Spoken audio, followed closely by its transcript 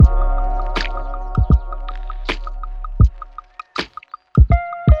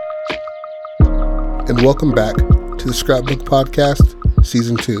and welcome back to the Scrapbook Podcast,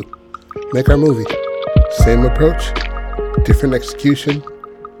 Season 2. Make our movie. Same approach, different execution.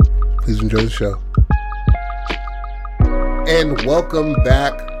 Please enjoy the show. And welcome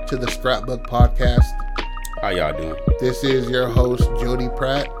back to the Scrapbook Podcast. How y'all doing? This is your host, Jody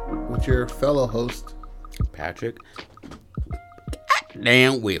Pratt, with your fellow host, Patrick.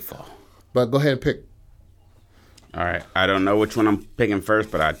 Damn Whitfall. But go ahead and pick. All right. I don't know which one I'm picking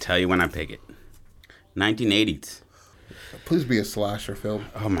first, but I'll tell you when I pick it. 1980s. Please be a slasher film.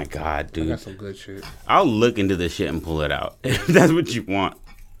 Oh, my God, dude. I got some good shit. I'll look into this shit and pull it out. If that's what you want.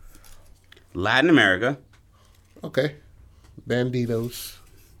 Latin America. Okay. Banditos.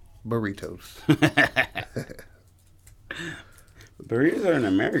 Burritos. Burritos are an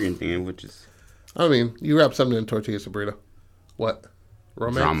American thing, which is... I mean, you wrap something in tortillas, a burrito. What?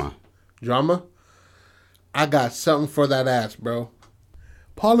 Romance? Drama? I got something for that ass, bro.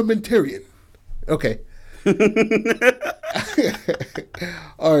 Parliamentarian. Okay.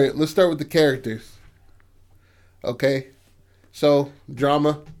 All right, let's start with the characters. Okay. So,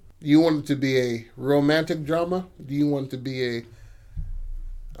 drama. Do you want it to be a romantic drama? Do you want it to be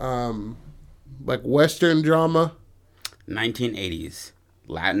a, like Western drama? 1980s.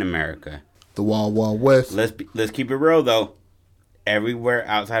 Latin America. The Wild Wild West. Let's keep it real, though. Everywhere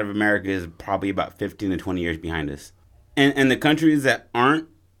outside of America is probably about 15 to 20 years behind us. And the countries that aren't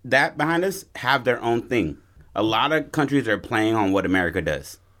that behind us have their own thing. A lot of countries are playing on what America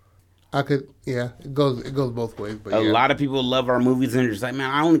does. It goes both ways. But a lot of people love our movies and they're just like, man,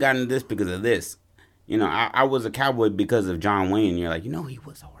 I only got into this because of this. You know, I was a cowboy because of John Wayne. You're like, he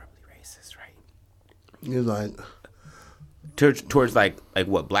was horribly racist, right? You're like... Towards like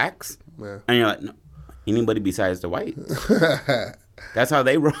what, blacks? Yeah. And you're like, no, anybody besides the white. That's how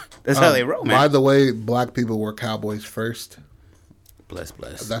they roll. That's how they roll, man. By the way, black people were cowboys first. Bless.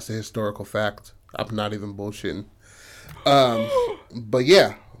 That's a historical fact. I'm not even bullshitting. But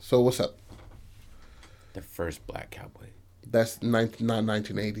yeah. So what's up? The first black cowboy. That's not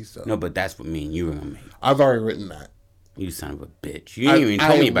 1980s though. No, but that's what me and you were gonna make. I've already written that. You son of a bitch. You ain't even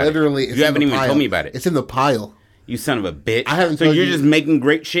told me about it. You haven't even told me about it. It's in the pile. You son of a bitch. I haven't. So you're just making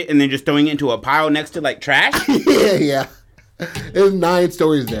great shit and then just throwing it into a pile next to like trash? Yeah. There's 9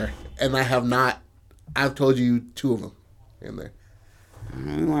 stories there, and I have not. I've told you 2 of them in there.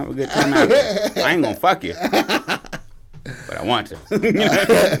 I'm gonna have a good time out there. I ain't gonna fuck you, but I want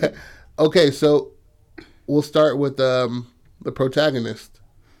to. Okay, so we'll start with the protagonist,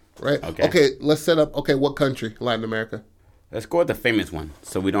 right? Okay, let's set up. Okay, what country? Latin America. Let's go with the famous one,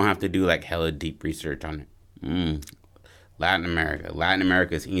 so we don't have to do like hella deep research on it. Latin America. Latin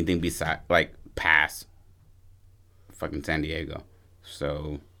America is anything beside like past fucking San Diego.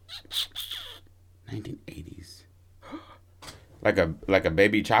 So 1980s. Like a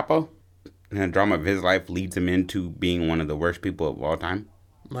baby Chapo, and the drama of his life leads him into being one of the worst people of all time.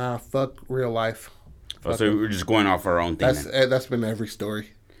 Nah, fuck real life. So we're just going off our own thing. That's been every story.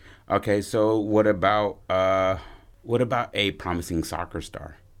 Okay, so what about a promising soccer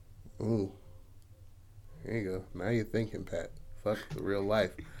star? Ooh. There you go. Now you're thinking, Pat. Fuck the real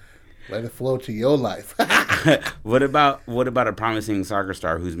life. Let it flow to your life. What about a promising soccer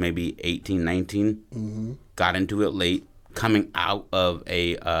star who's maybe 18, 19, mm-hmm. got into it late, coming out of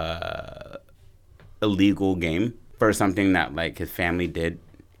a illegal game for something that like his family did,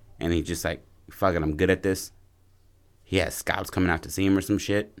 and he's just like, fuck it, I'm good at this. He has scouts coming out to see him or some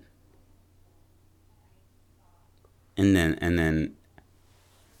shit. And then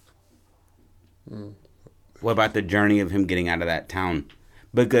what about the journey of him getting out of that town?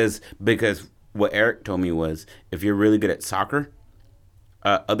 Because what Eric told me was, if you're really good at soccer,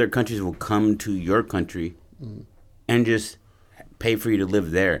 other countries will come to your country and just pay for you to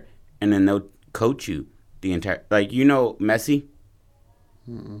live there, and then they'll coach you the entire, like, Messi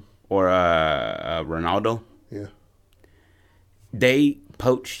or Ronaldo. Yeah, they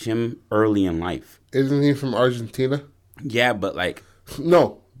poached him early in life. Isn't he from Argentina? Yeah, but like,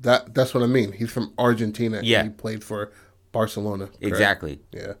 no, that's what I mean. He's from Argentina. Yeah, and he played for Barcelona. Correct? Exactly.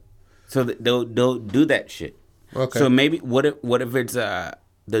 Yeah. So they'll do that shit. Okay. So maybe what if it's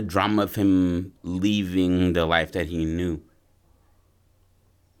the drama of him leaving the life that he knew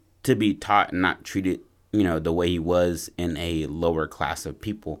to be taught and not treated, the way he was in a lower class of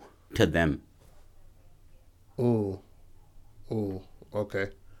people to them. Ooh, okay.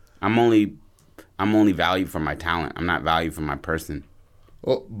 I'm only valued for my talent. I'm not valued for my person.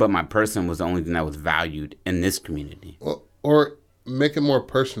 Well, but my person was the only thing that was valued in this community. Well, or make it more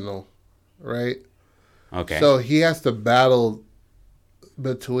personal, right? Okay. So he has to battle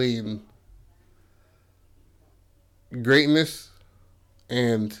between greatness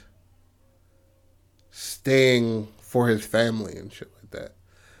and staying for his family and shit like that.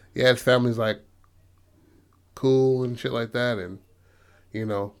 Yeah, his family's like cool and shit like that, and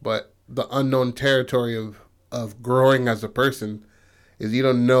but the unknown territory of growing as a person is you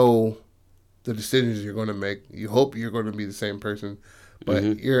don't know the decisions you're going to make. You hope you're going to be the same person, but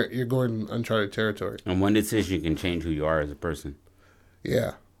you're going uncharted territory. And one decision can change who you are as a person.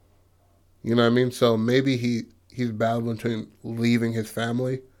 Yeah, you know what I mean. So maybe he's battling between leaving his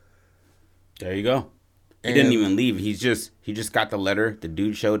family. There you go. He didn't even leave. He just got the letter. The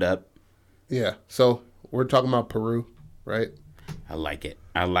dude showed up. Yeah. So we're talking about Peru, right? I like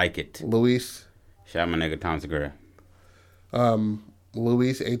it. Luis. Shout out my nigga Tom Segura.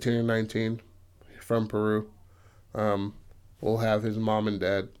 Luis, 18 or 19, from Peru. Will have his mom and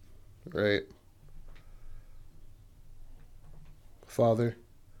dad, right? Father,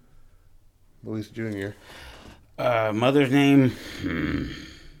 Luis Jr. Mother's name?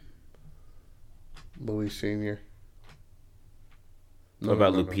 Luis Sr. What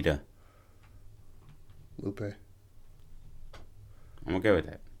about Lupita? Lupe. I'm okay with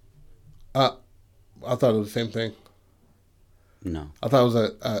that. I thought it was the same thing. No. I thought it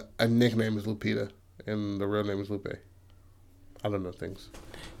was a nickname is Lupita, and the real name is Lupe. I don't know things.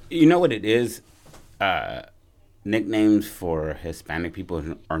 You know what it is? Nicknames for Hispanic people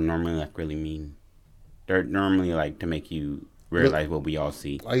are normally like really mean. They're normally like to make you realize what we all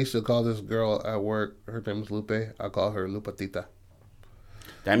see. I used to call this girl at work, her name is Lupe. I call her Lupatita.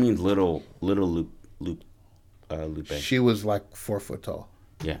 That means little Lupe. She was like 4 foot tall.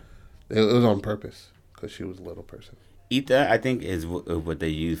 Yeah. It was on purpose because she was a little person. Ita, I think, is what they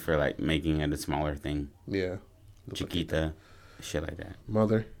use for like making it a smaller thing. Yeah. Chiquita, shit like that.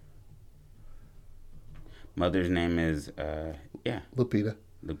 Mother's name is Lupita.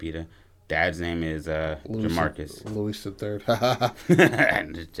 Dad's name is Jamarcus. Louis the Third.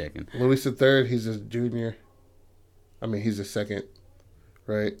 I'm just checking. Louis the Third. He's a junior. I mean, he's a second,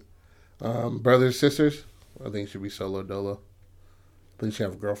 right? Brothers, sisters. I think it should be solo dolo. At least you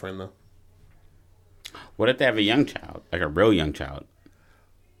have a girlfriend though. What if they have a young child, like a real young child,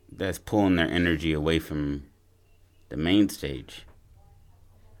 that's pulling their energy away from the main stage?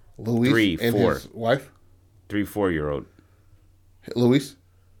 Luis 3, and 4. his wife. 3, 4-year-old. Luis.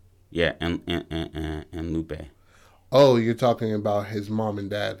 Yeah, and Lupe. Oh, you're talking about his mom and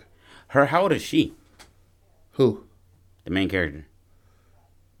dad. How old is she? Who? The main character.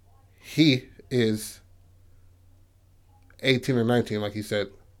 He is 18 or 19, like he said.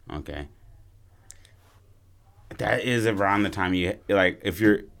 Okay. That is around the time you, like, if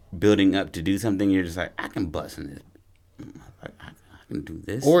you're building up to do something, you're just like, I can bust in this. I can do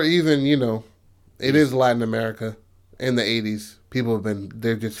this. Or even, it is Latin America in the 80s. People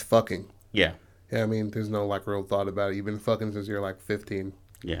they're just fucking. Yeah. Yeah, I mean, there's no, like, real thought about it. You've been fucking since you're, like, 15.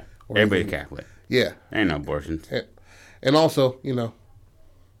 Yeah. Everybody's Catholic. Yeah. There ain't no abortions. And also,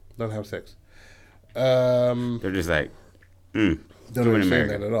 don't have sex. They're just like, don't understand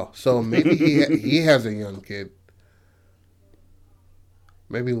that at all. So maybe he has a young kid.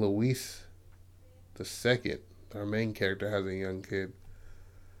 Maybe Luis the second, our main character, has a young kid.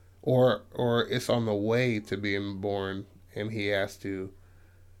 Or it's on the way to being born and he has to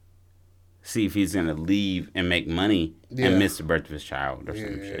see if he's gonna leave and make money and miss the birth of his child or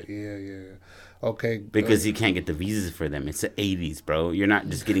some shit. Yeah. Okay. Because he can't get the visas for them. It's the 80s, bro. You're not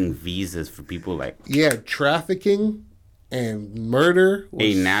just getting visas for people like... Yeah, trafficking and murder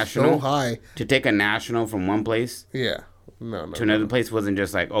was so high. To take a national from one place... Yeah. No. To another place wasn't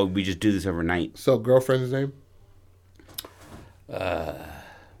just like, oh, we just do this overnight. So, girlfriend's name?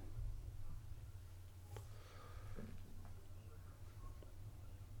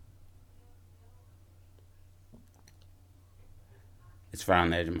 It's right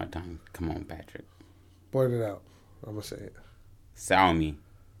on the edge of my tongue. Come on, Patrick. Blurt it out. I'm going to say it. Salmi.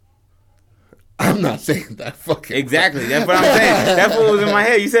 I'm not saying that fucking... Exactly. That's what I'm saying. That's what was in my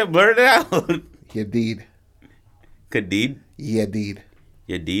head. You said blurt it out. Yadid. Kadid? Yadid.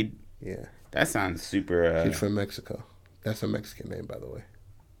 Yadid? Yeah. That sounds super... She's from Mexico. That's a Mexican name, by the way.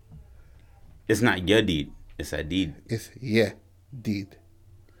 It's not Yadid. It's Adid. It's Yadid.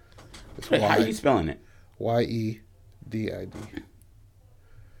 Wait, how are you spelling it? Yedid.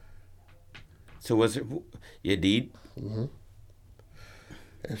 So what's it? Yadid? Mm-hmm.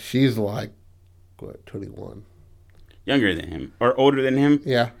 And she's like, 21? Younger than him or older than him?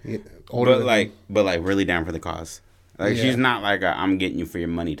 Yeah, older. But like really down for the cause. Like she's not like a, I'm getting you for your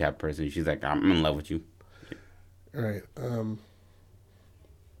money type person. She's like, I'm in love with you. Right.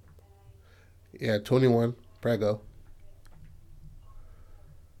 21. Prego.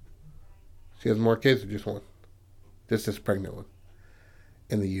 She has more kids or just one? Just this pregnant one.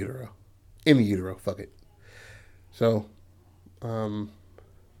 In the utero. Fuck it. So, I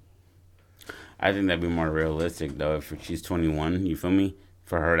think that'd be more realistic though. If she's 21, you feel me?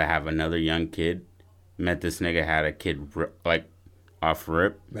 For her to have another young kid, met this nigga, had a kid like off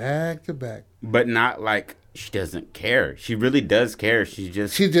rip, back to back. but not like she doesn't care. She really does care. She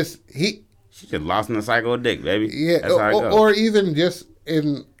just lost in the cycle of dick, baby. Yeah, That's how it goes. or even just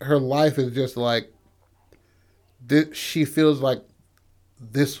in her life is just like this, she feels like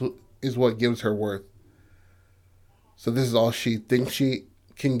this is what gives her worth. So this is all she thinks she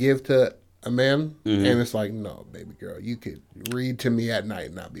can give to a man, and it's like, no, baby girl, you could read to me at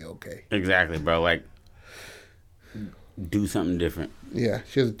night and I'll be okay. Exactly, bro. Like, do something different. Yeah,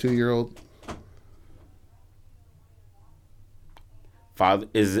 she has a 2-year-old. Father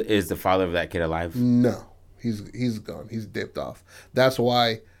is the father of that kid alive? No, he's gone. He's dipped off. That's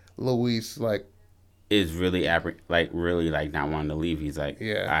why Luis Is really really not wanting to leave. He's like,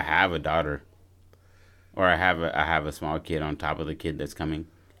 Yeah. I have a daughter, or I have a small kid on top of the kid that's coming.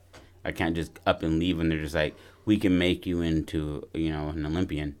 I can't just up and leave, and they're just like, we can make you into an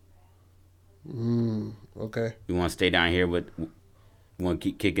Olympian. Okay. You want to stay down here you want to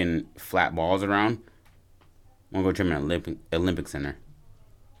keep kicking flat balls around? Want to go train at Olympic Center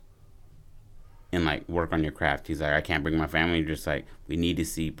and like work on your craft. He's like, I can't bring my family. Just like, we need to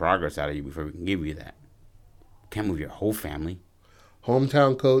see progress out of you before we can give you that. Can't move your whole family.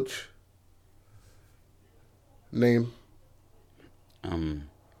 Hometown coach. Name.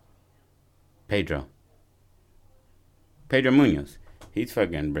 Pedro Munoz. He's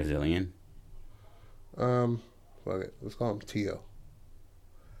fucking Brazilian. Fuck it. Let's call him Tio.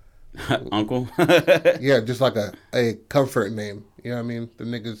 Uncle. Yeah, just like a comfort name. You know what I mean? The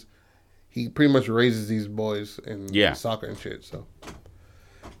niggas, he pretty much raises these boys in soccer and shit. So,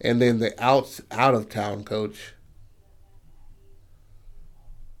 and then the out of town coach.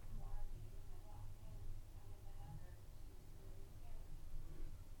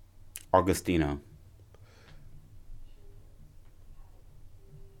 Augustino.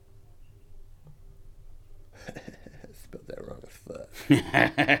 Spelled that wrong as fuck.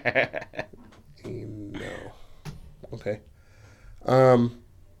 No. Okay.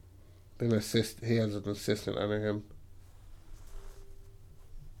 Then he has an assistant under him.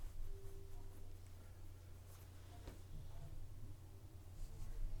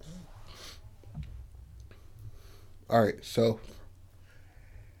 All right, so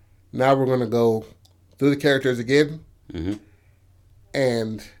now we're gonna go through the characters again,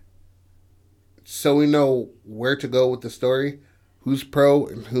 and so we know where to go with the story, who's pro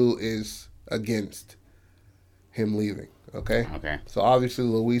and who is against him leaving. Okay. Okay. So obviously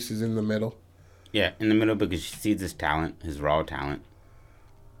Luis is in the middle. Yeah, in the middle because she sees his talent, his raw talent.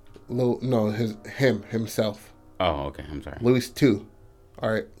 Himself. Oh, okay. I'm sorry. Luis 2.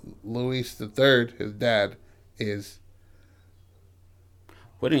 All right. Luis the third, his dad, is.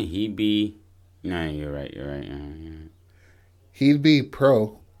 Wouldn't he be? No, you're right. You're right. He'd be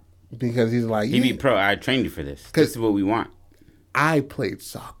pro because he's like. He'd be pro. I trained you for this. This is what we want. I played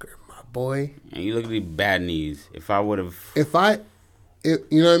soccer, my boy. And you look at these bad knees. If I would have. You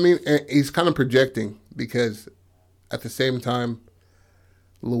know what I mean? And he's kind of projecting because at the same time,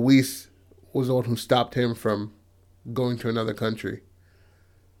 Luis was the one who stopped him from going to another country.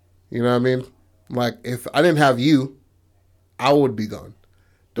 You know what I mean? Like, if I didn't have you, I would be gone.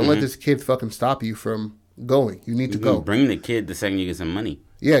 Don't let this kid fucking stop you from going. You need to go. Bring the kid the second you get some money.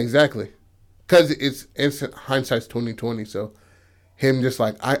 Yeah, exactly. Because it's hindsight's 2020. So him just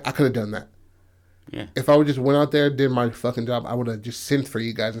like, I could have done that. Yeah. If I would just went out there, did my fucking job, I would have just sent for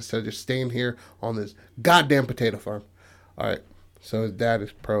you guys instead of just staying here on this goddamn potato farm. All right. So his dad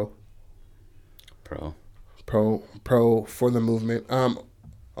is pro for the movement.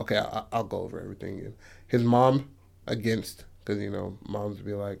 Okay, I'll go over everything again. His mom against, because moms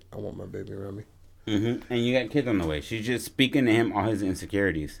be like, I want my baby around me. And you got kids on the way. She's just speaking to him all his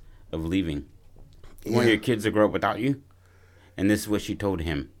insecurities of leaving. You want your kids to grow up without you? And this is what she told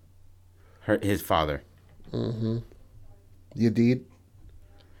him, his father. Yadid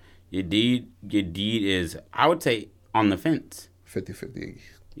is, I would say, on the fence. 50-50.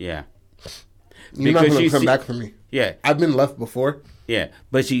 Yeah. You're not going to come back for me. Yeah. I've been left before. Yeah.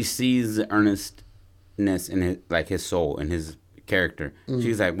 But she sees the earnestness in his soul and his character.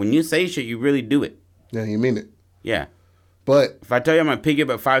 She's like, when you say shit, you really do it. Yeah, you mean it. Yeah. But if I tell you I'm going to pick you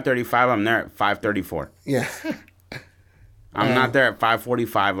up at 5:35, I'm there at 5:34. Yeah. I'm not there at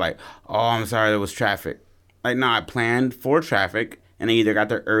 5:45 like, oh, I'm sorry, there was traffic. Like, no, I planned for traffic, and I either got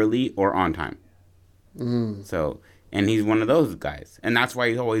there early or on time. So, and he's one of those guys. And that's why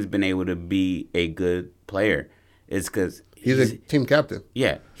he's always been able to be a good player. It's because he's a team captain.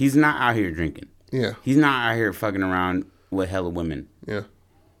 Yeah. He's not out here drinking. Yeah. He's not out here fucking around with hella women. Yeah.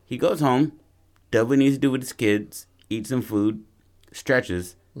 He goes home, does what he needs to do with his kids, eats some food,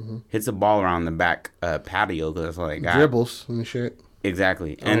 stretches, hits a ball around the back patio because that's all they got. Dribbles and shit.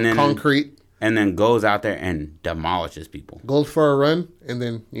 Exactly. And then concrete. And then goes out there and demolishes people. Goes for a run and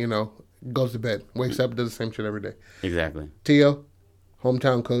then, goes to bed. Wakes up, does the same shit every day. Exactly. Tio,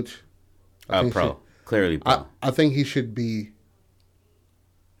 hometown coach. Pro. Clearly pro. I think he should be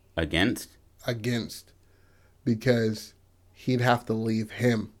against because he'd have to leave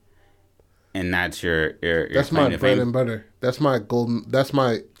him. And that's your that's my bread and butter. That's my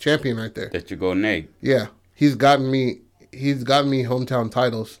champion right there. That's your golden egg. Yeah. He's gotten me hometown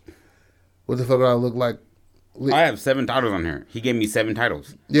titles. What the fuck do I look like? I have 7 titles on here. He gave me 7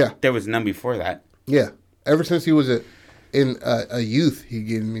 titles. Yeah. There was none before that. Yeah. Ever since he was a youth, he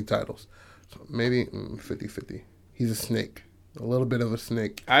gave me titles. So maybe 50-50. He's a snake. A little bit of a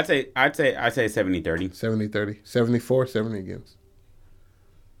snake. I'd say 70-30. 70-30. 74, 70 against.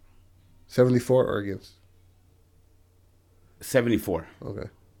 74 or against? 74. Okay.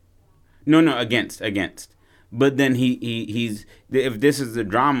 No, against. But then he's if this is the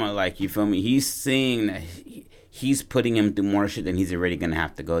drama, like, you feel me? He's seeing that he's putting him through more shit than he's already gonna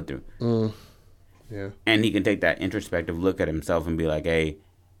have to go through. Yeah. And he can take that introspective look at himself and be like, hey,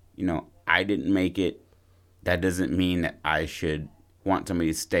 I didn't make it. That doesn't mean that I should want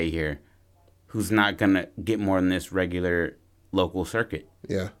somebody to stay here who's not gonna get more than this regular local circuit.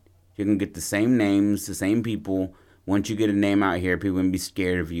 Yeah. You can get the same names, the same people. Once you get a name out here, people are gonna be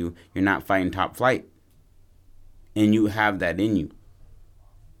scared of you. You're not fighting top flight. And you have that in you.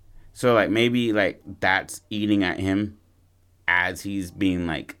 So, like, maybe, like, that's eating at him as he's being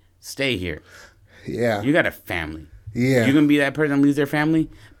like, stay here. Yeah. You got a family. Yeah. You're gonna be that person that leaves their family?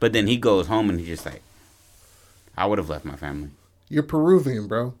 But then he goes home and he's just like, I would have left my family. You're Peruvian,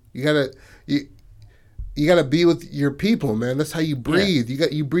 bro. You gotta be with your people, man. That's how you breathe. Yeah.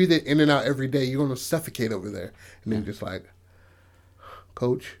 You breathe it in and out every day. You're gonna suffocate over there. And then just like,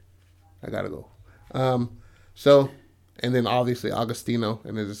 coach, I gotta go. So, and then obviously Agostino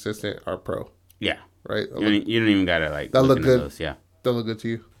and his assistant are pro. Yeah. Right? You don't even gotta like that look good. Those. Yeah. That look good to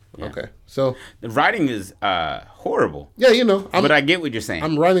you? Yeah. Okay. So the writing is horrible. Yeah, but I get what you're saying.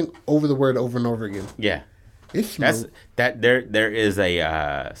 I'm writing over the word over and over again. Yeah. There is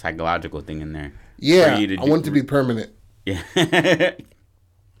a psychological thing in there. Yeah. I want it to be permanent. Yeah. Good.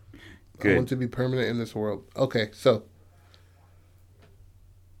 I want to be permanent in this world. Okay, so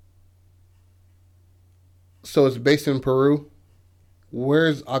it's based in Peru.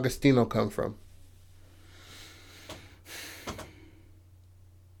 Where's Agostino come from?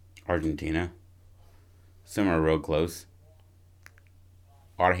 Argentina. Somewhere real close.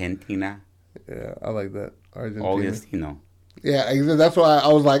 Argentina. Yeah, I like that. Argentina. Augustino. Yeah, that's why I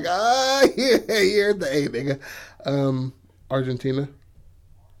was like, you're the A, nigga. Argentina.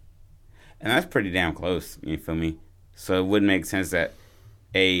 And that's pretty damn close, you feel me? So it would make sense that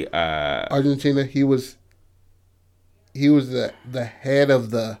Argentina, he was the head of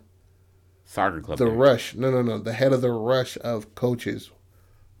the soccer club. The rush. No. The head of the rush of coaches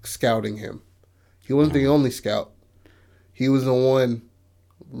scouting him. He wasn't the only scout. He was the one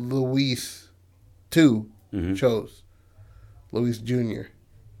Luis chose. Luis Jr.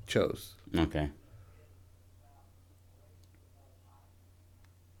 chose. Okay.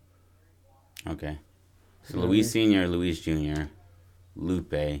 So Luis Sr., Luis Jr.,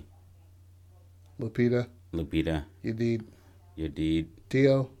 Lupita. Yadid.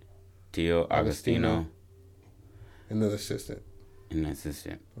 Tio, Agostino. And the assistant.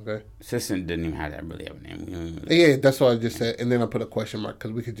 Okay. Assistant didn't even have that really have a name. Yeah, that's what I just said. And then I put a question mark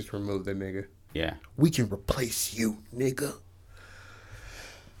because we could just remove the nigga. Yeah. We can replace you, nigga.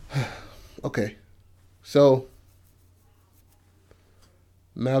 Okay. So,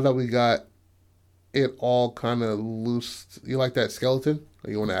 now that we got it all kind of loose, you like that skeleton?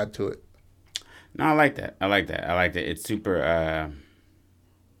 Or you want to add to it? No, I like that. It's super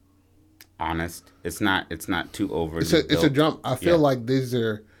honest. It's not too overly It's a jump. I feel like these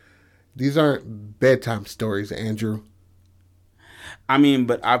aren't bedtime stories, Andrew. I mean,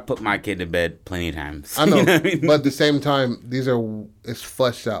 but I've put my kid to bed plenty of times. I know, You know what I mean? But at the same time, it's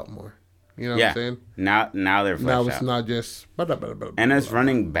fleshed out more. You know what I'm saying? Now they're fleshed out. Now it's not just... And it's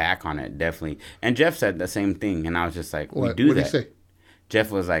running back on it, definitely. And Jeff said the same thing, and I was just like, what? We do what that. What did he say? Jeff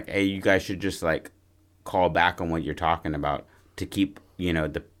was like, hey, you guys should just, like, call back on what you're talking about to keep,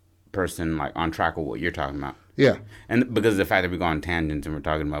 the person, like, on track with what you're talking about. Yeah. And because of the fact that we go on tangents and we're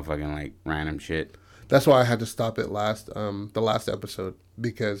talking about fucking, like, random shit. That's why I had to stop it the last episode,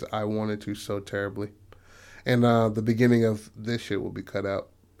 because I wanted to so terribly. And the beginning of this shit will be cut out.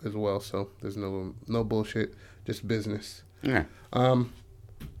 as well. So there's no bullshit, just business. Yeah.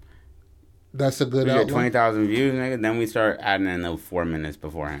 That's a good We get outline. 20,000 views, nigga. Then we start adding in the 4 minutes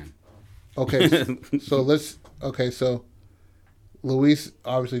beforehand. Okay, so Luis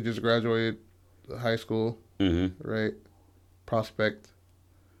obviously just graduated high school, right? Prospect.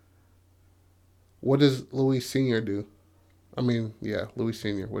 What does Luis Senior do? I mean, yeah, Luis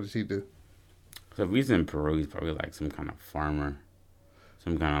Senior. What does he do? So if he's in Peru, he's probably like some kind of farmer,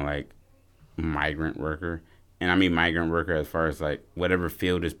 some kind of like migrant worker. And I mean migrant worker as far as like whatever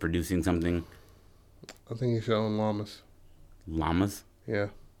field is producing something. I think he should own llamas. Llamas? Yeah.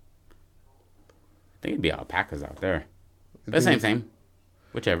 I think it'd be alpacas out there. But same.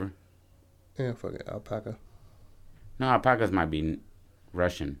 Whichever. Yeah, fuck it, alpaca. No, alpacas might be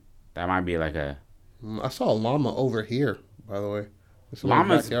Russian. That might be like a... I saw a llama over here, by the way.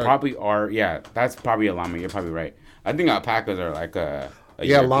 Llamas probably are... Yeah, that's probably a llama. You're probably right. I think alpacas are like a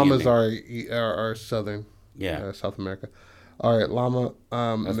yeah, European llamas thing. are southern. Yeah. South America. All right, llama.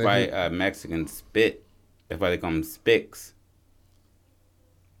 That's why Mexicans spit. That's why they call them spicks.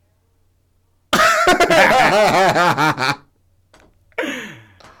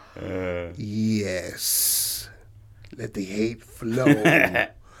 Yes. Let the hate flow.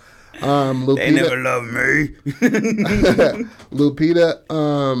 Lupita, they never loved me. Lupita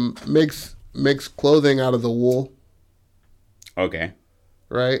makes clothing out of the wool. Okay.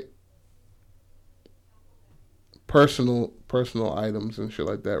 Right? Personal items and shit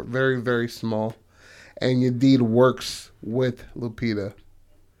like that. Very, very small. And Yadid works with Lupita.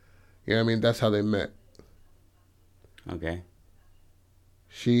 You know what I mean? That's how they met. Okay.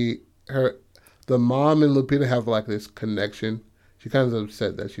 The mom and Lupita have like this connection. She kind of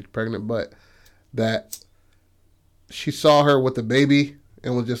upset that she's pregnant, but that she saw her with the baby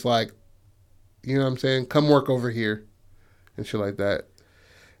and was just like, you know what I'm saying? Come work over here and shit like that.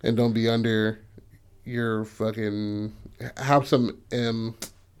 And don't be under your fucking... Have some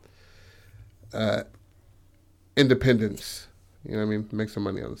independence. You know what I mean? Make some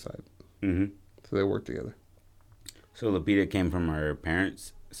money on the side. Mm-hmm. So they work together. So Lupita came from her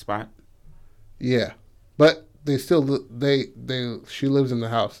parents' spot? Yeah. But they still... She lives in the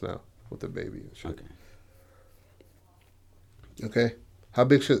house now with the baby and shit. Okay. How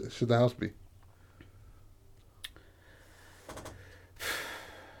big should the house be?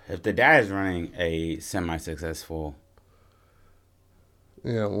 If the dad is running a semi-successful...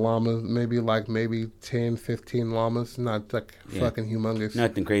 Yeah, llamas, maybe 10, 15 llamas. Not like fucking humongous.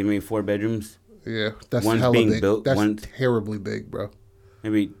 Nothing crazy, maybe 4 bedrooms. Yeah, that's one's hella being big. built. That's terribly big, bro.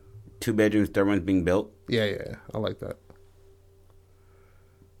 Maybe 2 bedrooms, third one's being built. Yeah. I like that.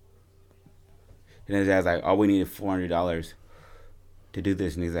 And his dad's like, all we need is $400 to do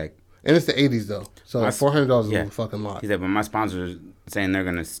this. And he's like... And it's the 80s, though. So $400 is a fucking lot. He's like, but my sponsors saying they're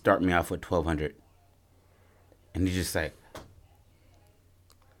going to start me off with $1,200. And he's just like...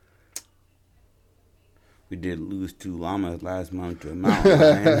 We did lose 2 llamas last month to a mountain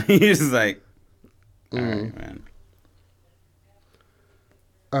lion. He's just like... All right, man.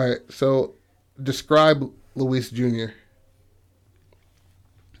 All right, so describe Luis Jr.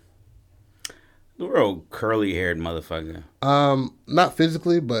 The real curly-haired motherfucker. Not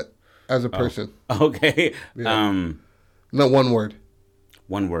physically, but as a person. Okay. Yeah. No, one word.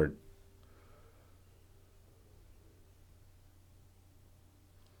 One word.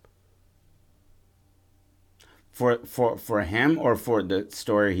 For him or for the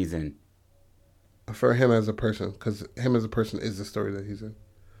story he's in? For him as a person, because him as a person is the story that he's in.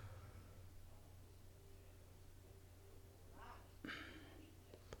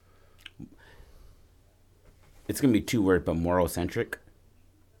 It's going to be 2 words, but moral-centric.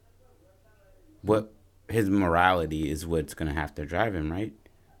 What his morality is what's going to have to drive him, right?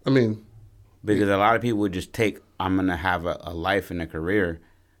 I mean... Because a lot of people would just take, I'm going to have a life and a career,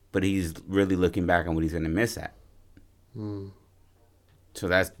 but he's really looking back on what he's going to miss at. So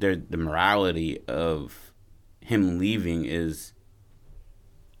that's the morality of him leaving is,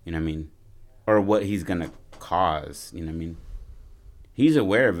 you know what I mean? Or what he's going to cause, you know what I mean? He's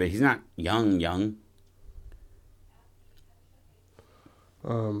aware of it. He's not young.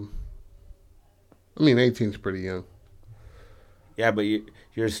 I mean, 18's pretty young. Yeah, but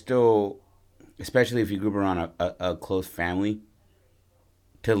you're still, especially if you grew up around a close family,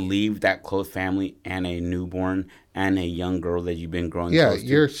 to leave that close family and a newborn and a young girl that you've been growing close to.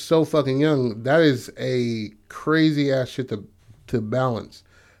 Yeah, you're so fucking young. That is a crazy ass shit to balance,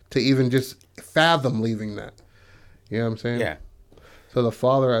 to even just fathom leaving that. You know what I'm saying? Yeah. So the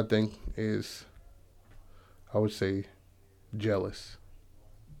father, I think, is, I would say, jealous.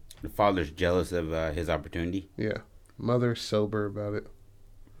 The father's jealous of his opportunity. Yeah. Mother's sober about it.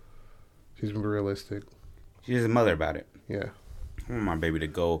 She's realistic. She's a mother about it. Yeah. I want my baby to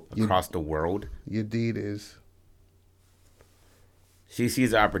go across the world. Your deed is. She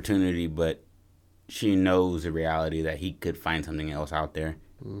sees the opportunity, but she knows the reality that he could find something else out there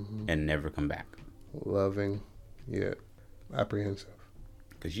and never come back. Loving, yet apprehensive.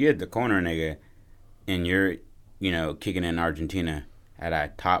 Because you hit the corner, nigga, and you're, kicking in Argentina at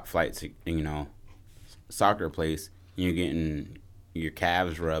a top flight, soccer place, and you're getting your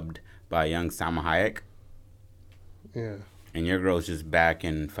calves rubbed by a young Salma Hayek. Yeah. And your girl's just back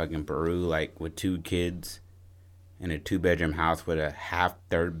in fucking Peru, like, with 2 kids in a 2-bedroom house with a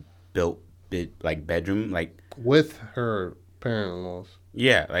half-third built bedroom, like, with her parent-in-laws.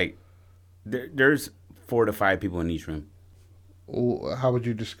 Yeah, like, there's 4 to 5 people in each room. How would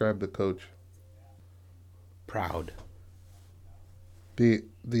you describe the coach? Proud. The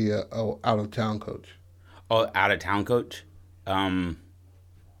out of town coach. Oh, out of town coach.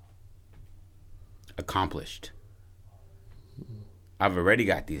 Accomplished. I've already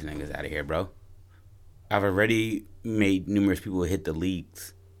got these niggas out of here, bro. I've already made numerous people hit the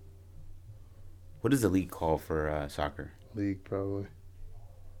leagues. What is the league called for soccer? League, probably.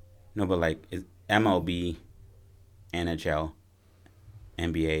 No, but like it's MLB, NHL,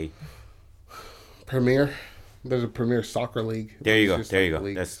 NBA. Premier. There's a Premier Soccer League. There you go. There you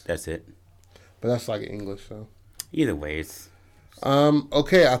go. That's it. But that's like English, so. Either way, it's.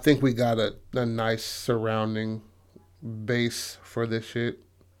 Okay, I think we got a nice surrounding base for this shit.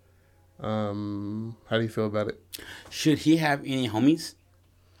 How do you feel about it? Should he have any homies?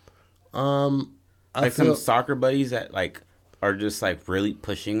 Some soccer buddies that like are just like really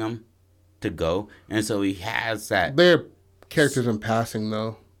pushing him to go, and so he has that. They're characters in passing,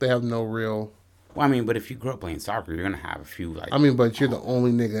 though. They have no real. Well, I mean, but if you grew up playing soccer, you're gonna have a few like. I mean, but you're the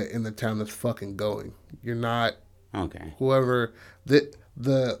only nigga in the town that's fucking going. You're not. Okay. Whoever the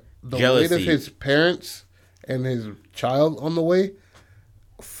Jealousy. weight of his parents and his child on the way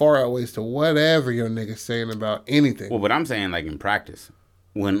far outweighs to whatever your nigga's saying about anything. Well, but I'm saying like in practice,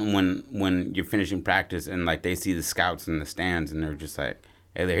 when you're finishing practice and like they see the scouts in the stands and they're just like,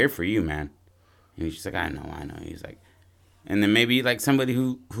 hey, they're here for you, man. And he's just like, I know. He's like, and then maybe like somebody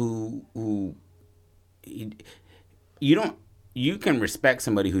who you can respect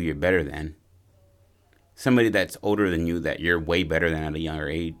somebody who you're better than. Somebody that's older than you that you're way better than at a younger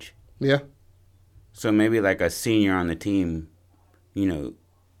age. Yeah. So maybe like a senior on the team,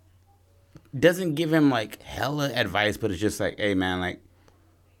 doesn't give him like hella advice, but it's just like, hey man, like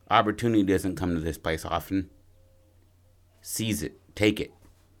opportunity doesn't come to this place often. Seize it, take it,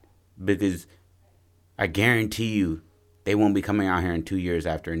 because I guarantee you they won't be coming out here in 2 years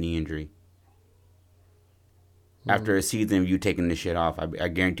after a knee injury. After a season of you taking this shit off, I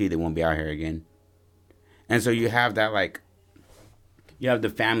guarantee they won't be out here again. And so you have that like, you have the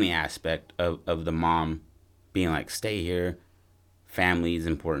family aspect of the mom being like, stay here. Family is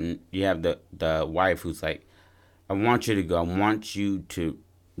important. You have the wife who's like, I want you to go. I want you to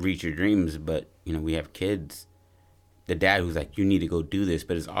reach your dreams, but we have kids. The dad who's like, you need to go do this,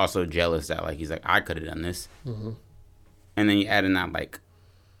 but is also jealous that like he's like, I could have done this. Mm-hmm. And then you add in that like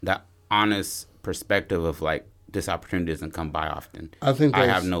that honest perspective of like this opportunity doesn't come by often. I think I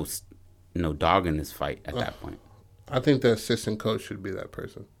have no dog in this fight at that point. I think the assistant coach should be that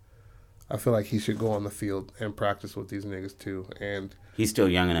person. I feel like he should go on the field and practice with these niggas too. And he's still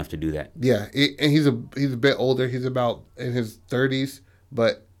young enough to do that. Yeah, and he's a bit older. He's about in his 30s,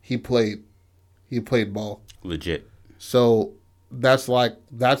 but he played ball. Legit. So that's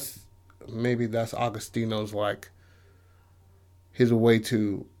Agostino's like his way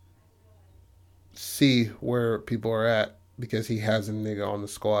to see where people are at, because he has a nigga on the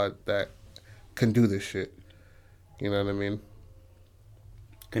squad that can do this shit. You know what I mean?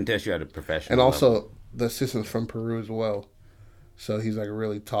 Can test you at a professional and also level. The assistant's from Peru as well, so he's like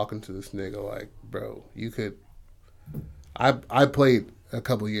really talking to this nigga like, bro, you could. I played a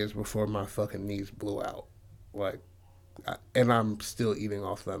couple years before my fucking knees blew out, like, and I'm still eating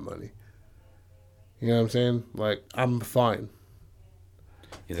off that money. You know what I'm saying? Like, I'm fine.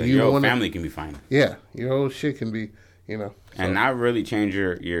 He's like, your whole family can be fine. Yeah, your whole shit can be, So. And not really change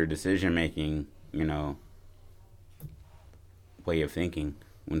your decision making, way of thinking.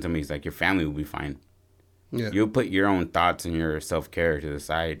 When somebody's like, your family will be fine. Yeah. You'll put your own thoughts and your self-care to the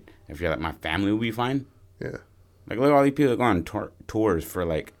side if you're like, my family will be fine. Yeah. Like, look at all these people that go on tours for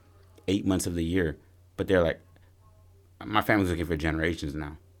like 8 months of the year. But they're like, my family's looking for generations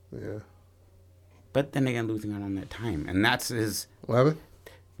now. Yeah. But then again, losing out on that time. And that's his... What happened?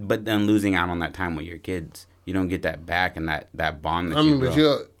 But then losing out on that time with your kids. You don't get that back and that bond that but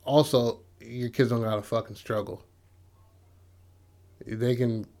your kids don't gotta fucking struggle. They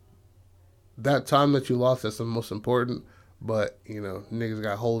can that time that you lost, that's the most important. But, you know, niggas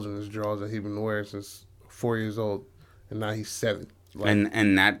got holes in his drawers that he been wearing since 4 years old, and now he's 7. Like,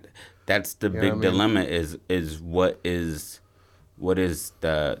 and that's the big dilemma is what is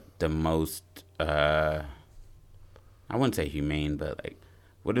the most I wouldn't say humane, but like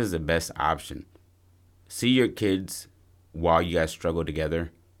what is the best option? See your kids while you guys struggle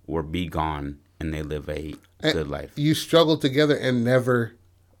together, or be gone and they live a good life. You struggle together and never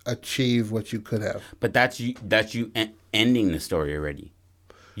achieve what you could have. But that's you ending the story already.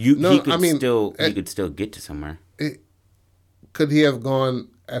 He could still get to somewhere. Could he have gone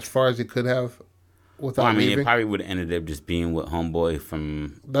as far as he could have without leaving? It probably would have ended up just being with homeboy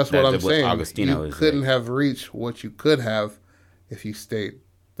from. That's what I'm saying. Augustino you couldn't have reached what you could have if you stayed.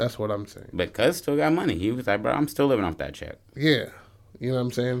 That's what I'm saying. But Cuz still got money. He was like, bro, I'm still living off that check. Yeah. You know what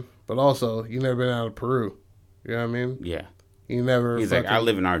I'm saying? But also, you never been out of Peru. You know what I mean? Yeah. You never. He's like, I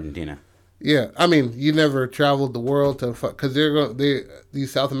live in Argentina. Yeah, I mean, you never traveled the world to because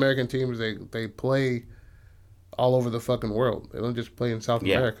these South American teams they play all over the fucking world. They don't just play in South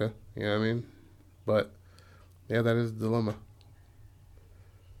America. You know what I mean? But yeah, that is the dilemma.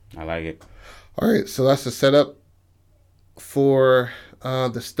 I like it. All right, so that's the setup for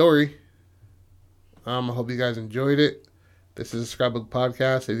the story. I hope you guys enjoyed it. This is a Scrapbook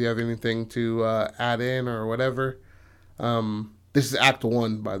podcast. If you have anything to add in or whatever. This is Act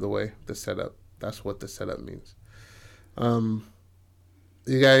 1, by the way, the setup. That's what the setup means. You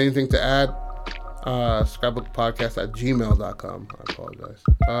got anything to add? Scrapbookpodcast@gmail.com. I apologize.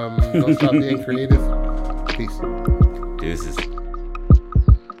 Don't stop being creative. Peace. Deuces.